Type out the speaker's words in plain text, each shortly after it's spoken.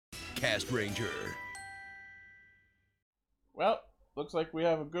Cast Ranger. Well, looks like we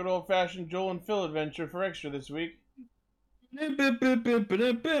have a good old-fashioned Joel and Phil adventure for Extra this week.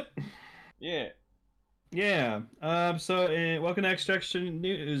 Yeah. Yeah. Welcome to Extra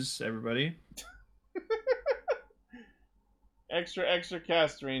News, everybody. Extra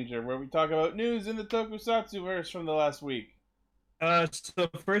Cast Ranger, where we talk about news in the Tokusatsu-verse from the last week. So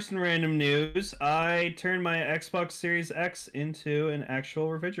first in random news, I turned my Xbox Series X into an actual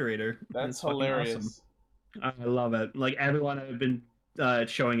refrigerator. That's It's fucking hilarious. awesome. I love it. Like, everyone I've been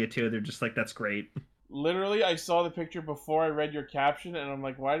showing it to, they're just like, that's great. Literally, I saw the picture before I read your caption, and I'm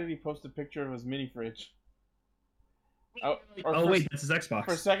like, why did he post a picture of his mini fridge? Wait, that's his Xbox.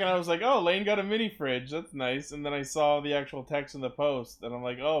 For a second, I was like, oh, Lane got a mini fridge. That's nice. And then I saw the actual text in the post, and I'm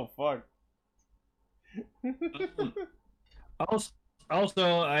like, oh, fuck.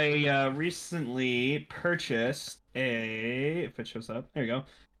 Also, I recently purchased if it shows up, there you go,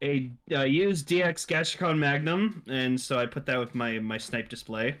 a used DX Gashicon Magnum, and so I put that with my snipe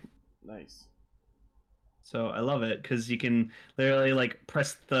display. Nice. So I love it because you can literally like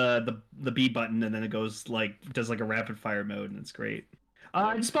press the B button and then it goes does a rapid fire mode, and it's great.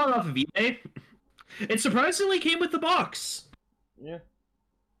 I just bought it off of eBay. It surprisingly came with the box. Yeah.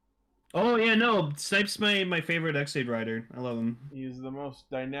 Oh yeah, no, Snipe's my favorite X-Aid rider. I love him. He's the most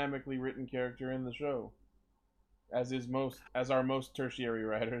dynamically written character in the show, as our most tertiary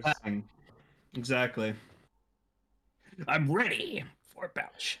riders. Exactly. I'm ready for a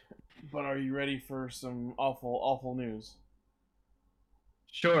pouch. But are you ready for some awful news?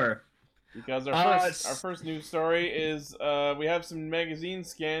 Sure. Because our first news story is we have some magazine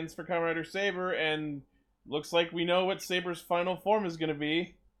scans for Kamen Rider Saber, and looks like we know what Saber's final form is going to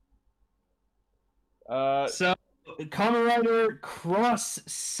be. So, Kamen Rider Cross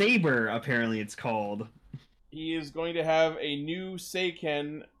Saber, apparently it's called. He is going to have a new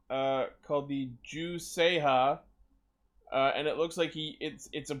Seiken called the Ju Seiha. And it looks like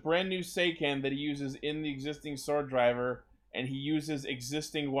it's a brand new Seiken that he uses in the existing Sword Driver, and he uses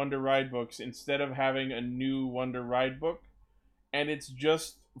existing Wonder Ride books instead of having a new Wonder Ride book. And it's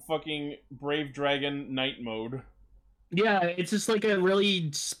just fucking Brave Dragon Night mode. Yeah, it's just like a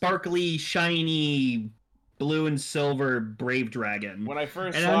really sparkly, shiny, blue and silver Brave Dragon. When I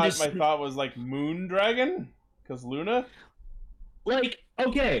first saw it, my thought was like Moon Dragon? Because Luna? Like,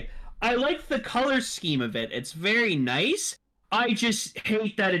 okay, I like the color scheme of it. It's very nice. I just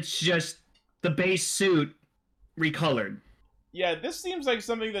hate that it's just the base suit recolored. Yeah, this seems like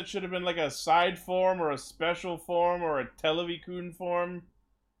something that should have been like a side form or a special form or a Televikun form.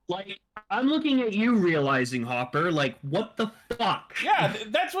 Like, I'm looking at you, Realizing Hopper, like, what the fuck? Yeah,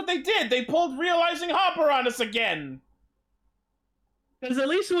 that's what they did! They pulled Realizing Hopper on us again! Because at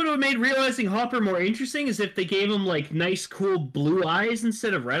least what would have made Realizing Hopper more interesting is if they gave him, like, nice, cool blue eyes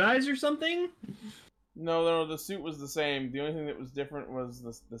instead of red eyes or something. No, the suit was the same. The only thing that was different was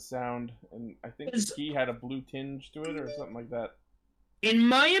the sound, and I think the key had a blue tinge to it or something like that. In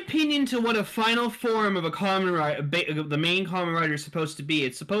my opinion, to what a final form of a Kamen Rider, the main Kamen Rider is supposed to be,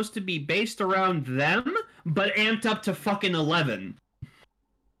 it's supposed to be based around them, but amped up to fucking 11.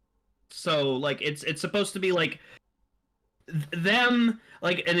 So, like, it's supposed to be, like, them,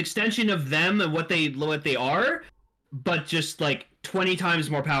 like, an extension of them and what they are, but just, like, 20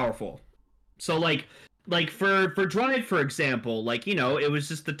 times more powerful. So, like for Drive, for example, like, you know, it was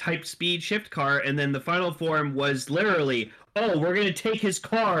just the type speed shift car, and then the final form was literally, oh, we're gonna take his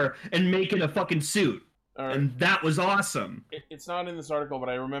car and make it a fucking suit. Right. And that was awesome. It's not in this article, but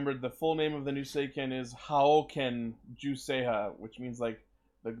I remembered the full name of the new Seiken is Haoken Juseiha, which means, like,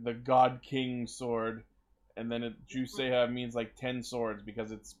 the God King sword. And then Juseiha means, like, 10 swords,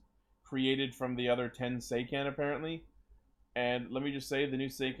 because it's created from the other 10 Seiken, apparently. And let me just say, the new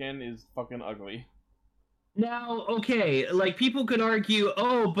Seiken is fucking ugly. Now, okay, like, people could argue,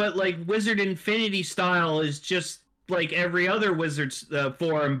 oh, but, like, Wizard Infinity style is just like every other Wizard's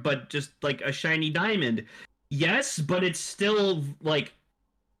form, but just, like, a shiny diamond. Yes, but it's still, like,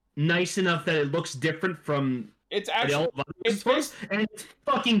 nice enough that it looks different from it's actually and it's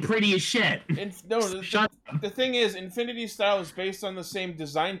fucking pretty as shit. The thing is, Infinity style is based on the same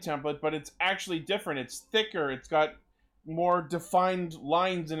design template, but it's actually different. It's thicker. It's got more defined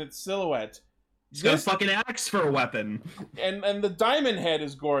lines in its silhouette. It's got a fucking axe for a weapon. And the diamond head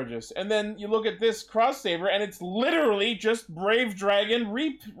is gorgeous. And then you look at this Cross Saber, and it's literally just Brave Dragon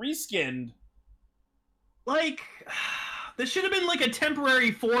reskinned. Like, this should have been like a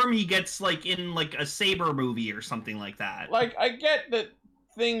temporary form he gets, like, in, like, a Saber movie or something like that. Like, I get that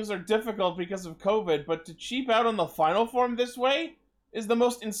things are difficult because of COVID, but to cheap out on the final form this way is the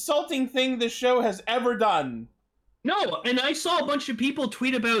most insulting thing this show has ever done. No, and I saw a bunch of people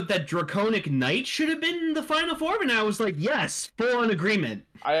tweet about that Draconic Knight should have been in the final form, and I was like, yes, full on agreement.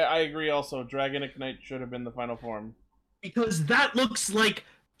 I agree also. Dragonic Knight should have been the final form. Because that looks like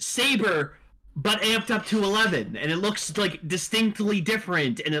Saber, but amped up to 11, and it looks like distinctly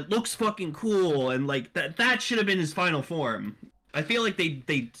different, and it looks fucking cool, and like that should have been his final form. I feel like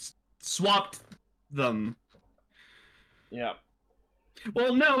they swapped them. Yeah.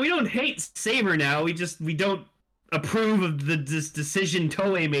 Well, no, we don't hate Saber now. We don't approve of the decision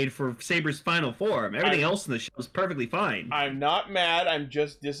Toei made for Saber's final form. Everything else in the show is perfectly fine. I'm not mad. I'm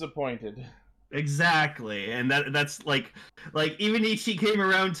just disappointed. Exactly, and that's like even Ichi came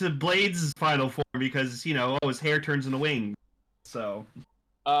around to Blade's final form because his hair turns into wings. So.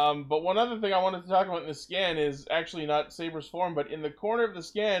 But one other thing I wanted to talk about in the scan is actually not Saber's form, but in the corner of the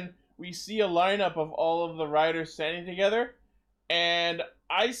scan we see a lineup of all of the riders standing together. And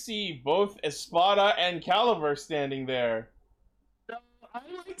I see both Espada and Caliber standing there. So I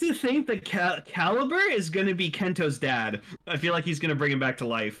like to think that Caliber is going to be Kento's dad. I feel like he's going to bring him back to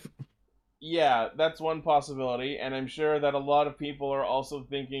life. Yeah, that's one possibility, and I'm sure that a lot of people are also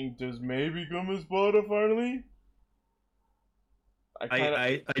thinking, does May become Espada finally?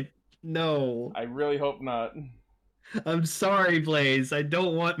 No. I really hope not. I'm sorry, Blaze. I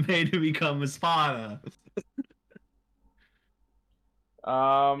don't want May to become Espada.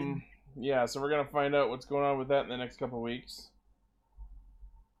 Yeah, so we're gonna find out what's going on with that in the next couple of weeks.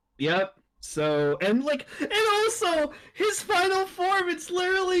 Yep. So, and also, his final form, it's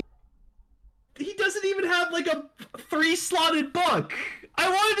literally, he doesn't even have, like, a 3-slotted book. I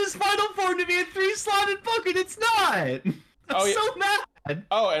wanted his final form to be a 3-slotted book, and it's not! I'm so mad!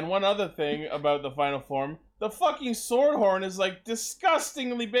 Oh, and one other thing about the final form, the fucking sword horn is, like,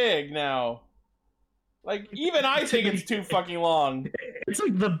 disgustingly big now. Like, even I think it's too fucking long. It's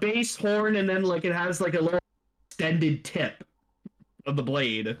like the base horn, and then like it has like a little extended tip of the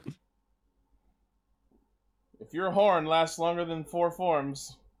blade. If your horn lasts longer than 4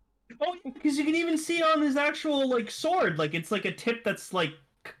 forms. Oh, because you can even see it on his actual like sword. Like it's like a tip that's like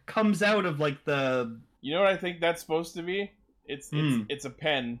comes out of like the. You know what I think that's supposed to be? It's a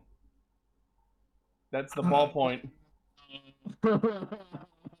pen. That's the ballpoint.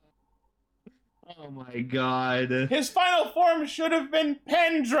 Oh my god. His final form should have been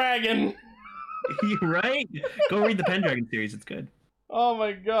Pendragon! You're right? Go read the Pendragon series, it's good. Oh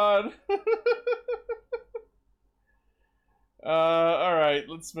my god. Alright,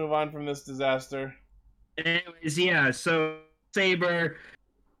 let's move on from this disaster. Anyways, yeah, so Saber,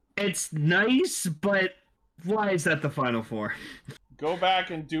 it's nice, but why is that the final form? Go back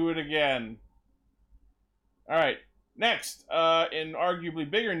and do it again. Alright. Next, in arguably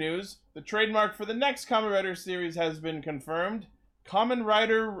bigger news, the trademark for the next Kamen Rider series has been confirmed. Kamen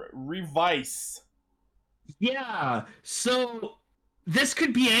Rider Revice. Yeah, so this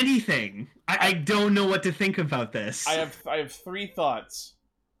could be anything. I don't know what to think about this. I have 3 thoughts.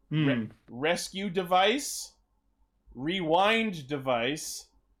 Rescue device, rewind device,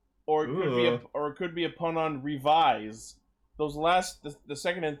 or it could be a pun on revise. Those the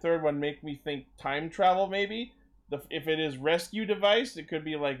second and third one make me think time travel maybe. If it is rescue device, it could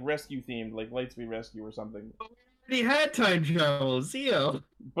be like rescue themed, like Lightspeed Rescue or something. We already had time travel, Zio.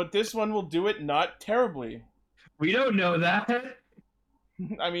 But this one will do it not terribly. We don't know that.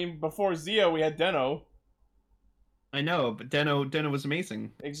 I mean, before Zio, we had Den-O. I know, but Den-O was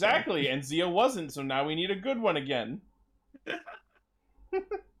amazing. Exactly, and Zio wasn't, so now we need a good one again.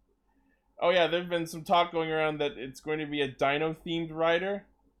 Oh yeah, there's been some talk going around that it's going to be a Dino-themed rider.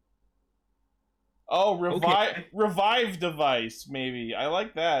 Oh, revive device, maybe. I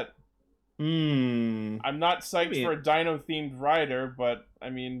like that. I'm not psyched for a Dino-themed rider, but, I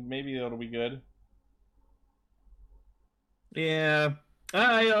mean, maybe it'll be good. Yeah.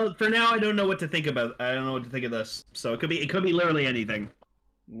 For now, I don't know what to think about. I don't know what to think of this. So it could be literally anything.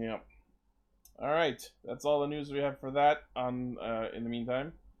 Yep. Alright, that's all the news we have for that in the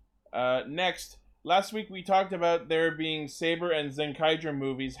meantime. Next, last week we talked about there being Saber and Zenkaidra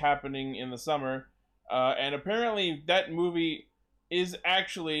movies happening in the summer. And apparently that movie is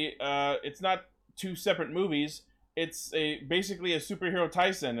actually, it's not 2 separate movies. It's basically a superhero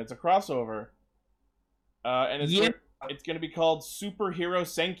Taisen. It's a crossover. And it's going to be called Superhero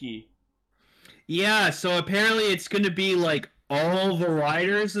Senki. Yeah, so apparently it's going to be like all the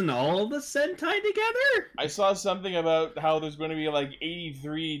riders and all the Sentai together? I saw something about how there's going to be like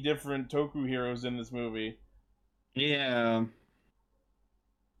 83 different Toku heroes in this movie. Yeah.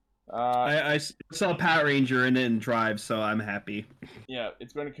 I saw Power Ranger in Drive, so I'm happy. Yeah,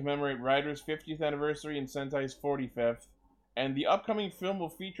 it's going to commemorate Rider's 50th anniversary and Sentai's 45th. And the upcoming film will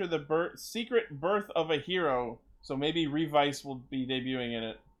feature the secret birth of a hero So maybe Revice will be debuting in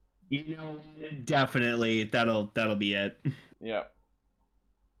it. You know, definitely that'll be it. Yeah.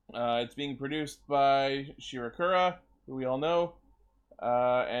 It's being produced by Shirakura, who we all know,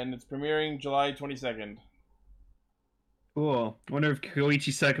 and it's premiering July 22nd. Cool. Wonder if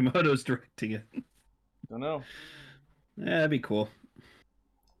Koichi Sakamoto's directing it. Don't know. Yeah, that'd be cool.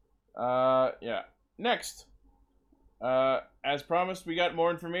 Yeah. Next. As promised, we got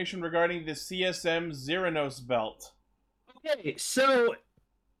more information regarding the CSM Zeranos belt. Okay, so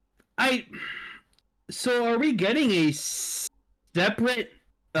are we getting a separate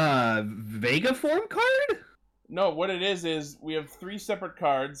Vega form card? No, what it is we have 3 separate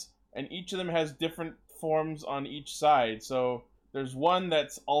cards, and each of them has different forms on each side. So there's one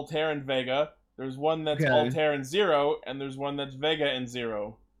that's Altair and Vega, there's one that's Okay. Altair and Zero, and there's one that's Vega and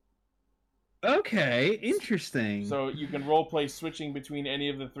Zero. Okay, interesting. So you can roleplay switching between any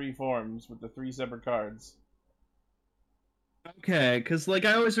of the 3 forms with the 3 separate cards. Okay, because like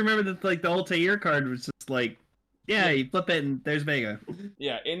I always remember that like the Altair card was just like, yeah, you flip it and there's Vega.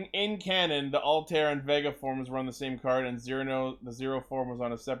 Yeah, in canon, the Altair and Vega forms were on the same card, and the Zero form was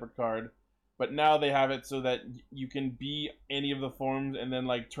on a separate card. But now they have it so that you can be any of the forms and then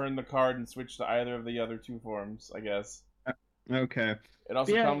like turn the card and switch to either of the other 2 forms, I guess. Okay. It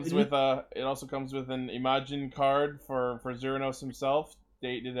also Yeah, comes with an Imagine card for Zeranos himself,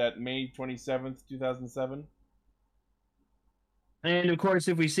 dated at May 27th, 2007. And of course,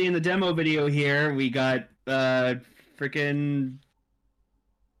 if we see in the demo video here, we got freaking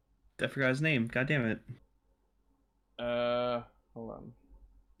I forgot his name. God damn it. Hold on.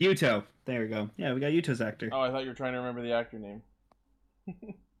 Yuto. There we go. Yeah, we got Yuto's actor. Oh, I thought you were trying to remember the actor name.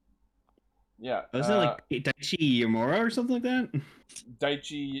 Yeah. Wasn't it like Daichi Yamura or something like that?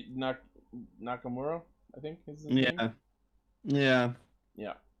 Daichi Nakamura, I think is his name. Yeah.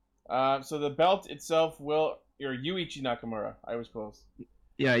 Yeah. So the belt itself or Yuichi Nakamura. I was close.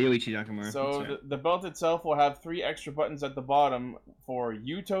 Yeah, Yuichi Nakamura. So the belt itself will have 3 extra buttons at the bottom for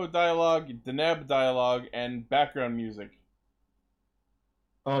Yuto dialogue, Deneb dialogue, and background music.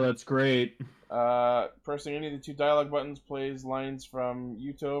 Oh, that's great. Pressing any of the 2 dialogue buttons plays lines from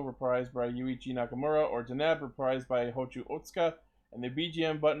Yuto, reprised by Yuichi Nakamura, or Deneb, reprised by Hochu Otsuka, and the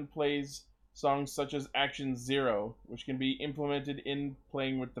BGM button plays songs such as Action Zero, which can be implemented in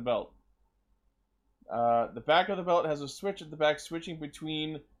playing with the belt. The back of the belt has a switch at the back switching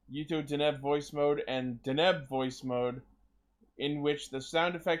between Yuto Deneb voice mode and Deneb voice mode, in which the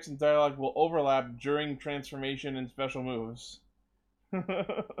sound effects and dialogue will overlap during transformation and special moves.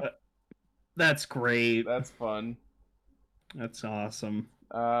 That's great. That's fun. That's awesome.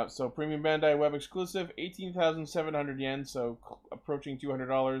 So Premium Bandai web exclusive, 18,700 yen, so approaching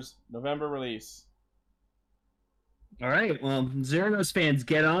 $200. November release. All right. Well, Zeranos fans,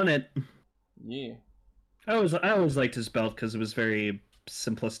 get on it. Yeah. I always liked his belt because it was very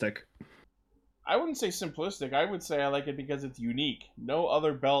simplistic. I wouldn't say simplistic. I would say I like it because it's unique. No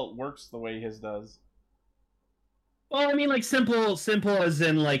other belt works the way his does. Well, I mean, like simple as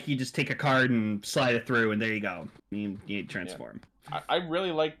in like you just take a card and slide it through, and there you go. You transform. Yeah. I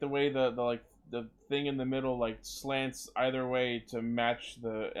really like the way the thing in the middle like slants either way to match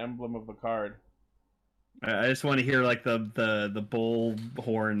the emblem of the card. I just want to hear like the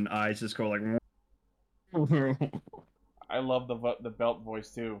bullhorn eyes just go like. I love the belt voice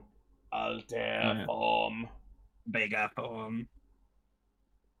too. Altair form. Vega form.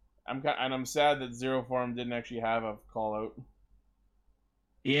 I'm sad that Zero Form didn't actually have a call out.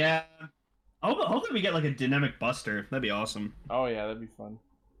 Yeah. Hopefully we get like a dynamic buster. That'd be awesome. Oh yeah, that'd be fun.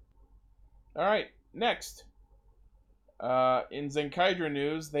 Alright, next. In Zenkaidra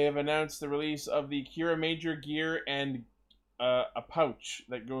news, they have announced the release of the Kira Major gear and a pouch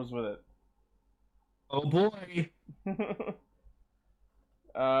that goes with it. Oh boy.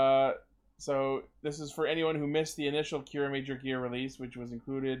 So this is for anyone who missed the initial Kira Major gear release, which was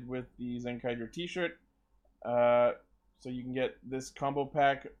included with the Zenkaidra t-shirt. So you can get this combo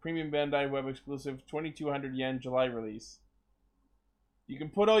pack, Premium Bandai web exclusive, 2,200 yen July release. You can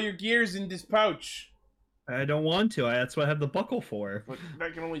put all your gears in this pouch. I don't want to. That's what I have the buckle for. But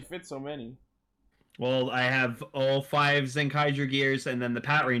that can only fit so many. Well, I have all 5 Zenkaidra gears and then the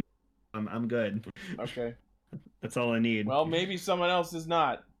Pat Ranger. I'm good. Okay. That's all I need. Well, maybe someone else is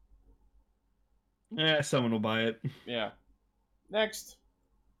not. Someone will buy it. Yeah. Next.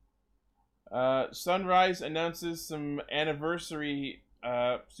 Sunrise announces some anniversary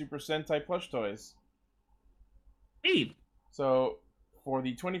Super Sentai plush toys. Hey. So, for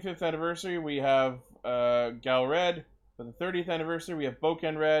the 25th anniversary, we have Gal Red. For the 30th anniversary, we have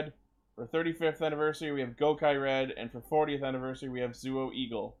Boken Red. For 35th anniversary, we have Gokai Red. And for 40th anniversary, we have Zuo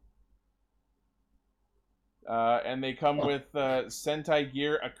Eagle. And they come Oh. with Sentai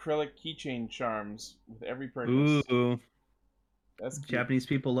Gear acrylic keychain charms with every purchase. Ooh, That's cute. Japanese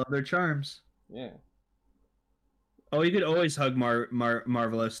people love their charms. Yeah. Oh, you could always hug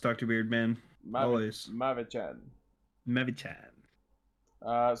Marvelous, Dr. Beardman. Always. Mavichan. Mevichan.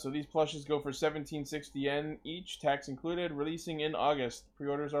 So these plushes go for 1760 yen each, tax included, releasing in August.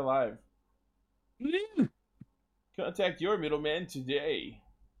 Pre-orders are live. Contact your middleman today.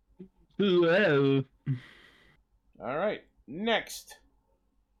 Whoa. All right, next.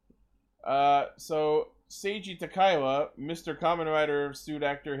 So Seiji Takaiwa, Mr. Kamen Rider suit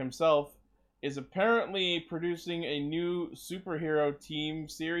actor himself, is apparently producing a new superhero team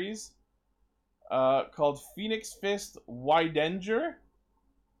series called Phoenix Fist Widenger.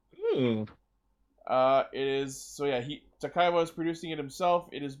 Ooh. It is so yeah. Takaiwa is producing it himself.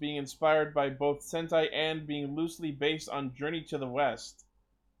 It is being inspired by both Sentai and being loosely based on Journey to the West.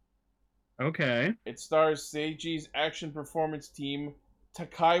 Okay. It stars Seiji's action performance team,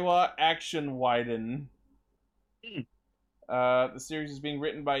 Takaiwa Action Widen. The series is being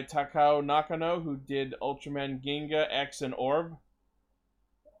written by Takao Nakano, who did Ultraman Ginga X and Orb.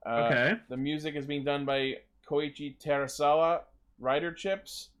 Okay. The music is being done by Koichi Terasawa, Rider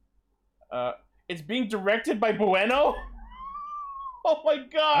Chips. It's being directed by Bueno. Oh my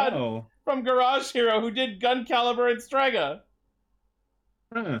god! Oh. From Garage Hero, who did Gun Caliber and Strega.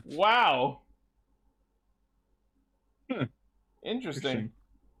 Huh. Wow. Huh. Interesting.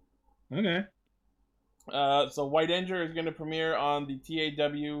 Okay. So Widenger is going to premiere on the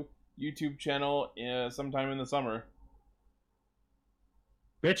TAW YouTube channel sometime in the summer.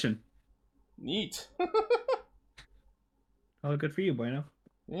 Bitchin'. Neat. Oh, good for you, Bueno.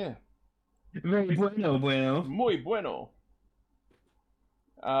 Yeah. Very bueno. Muy bueno.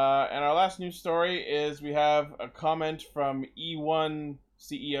 And our last news story is we have a comment from E1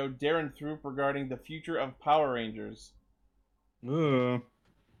 CEO Darren Throop regarding the future of Power Rangers. Ooh.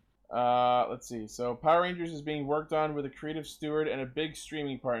 Let's see. So Power Rangers is being worked on with a creative steward and a big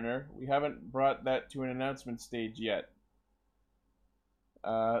streaming partner. We haven't brought that to an announcement stage yet.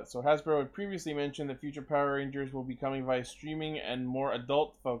 So Hasbro had previously mentioned that future Power Rangers will be coming via streaming and more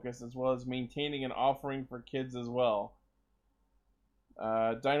adult focus, as well as maintaining an offering for kids as well.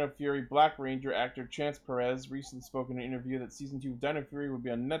 Dino Fury Black Ranger actor Chance Perez recently spoke in an interview that Season 2 of Dino Fury would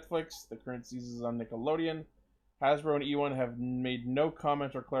be on Netflix. The current season is on Nickelodeon. Hasbro and E1 have made no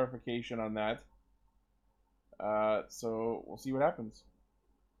comment or clarification on that. So we'll see what happens.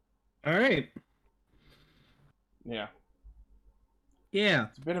 All right. Yeah. Yeah.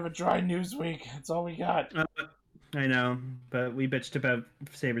 It's a bit of a dry news week. That's all we got. I know, but we bitched about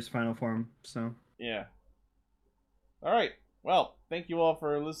Saber's final form, so. Yeah. All right. Well, thank you all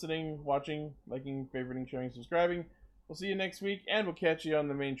for listening, watching, liking, favoriting, sharing, subscribing. We'll see you next week, and we'll catch you on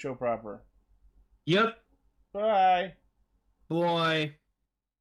the main show proper. Yep. Bye. Boy.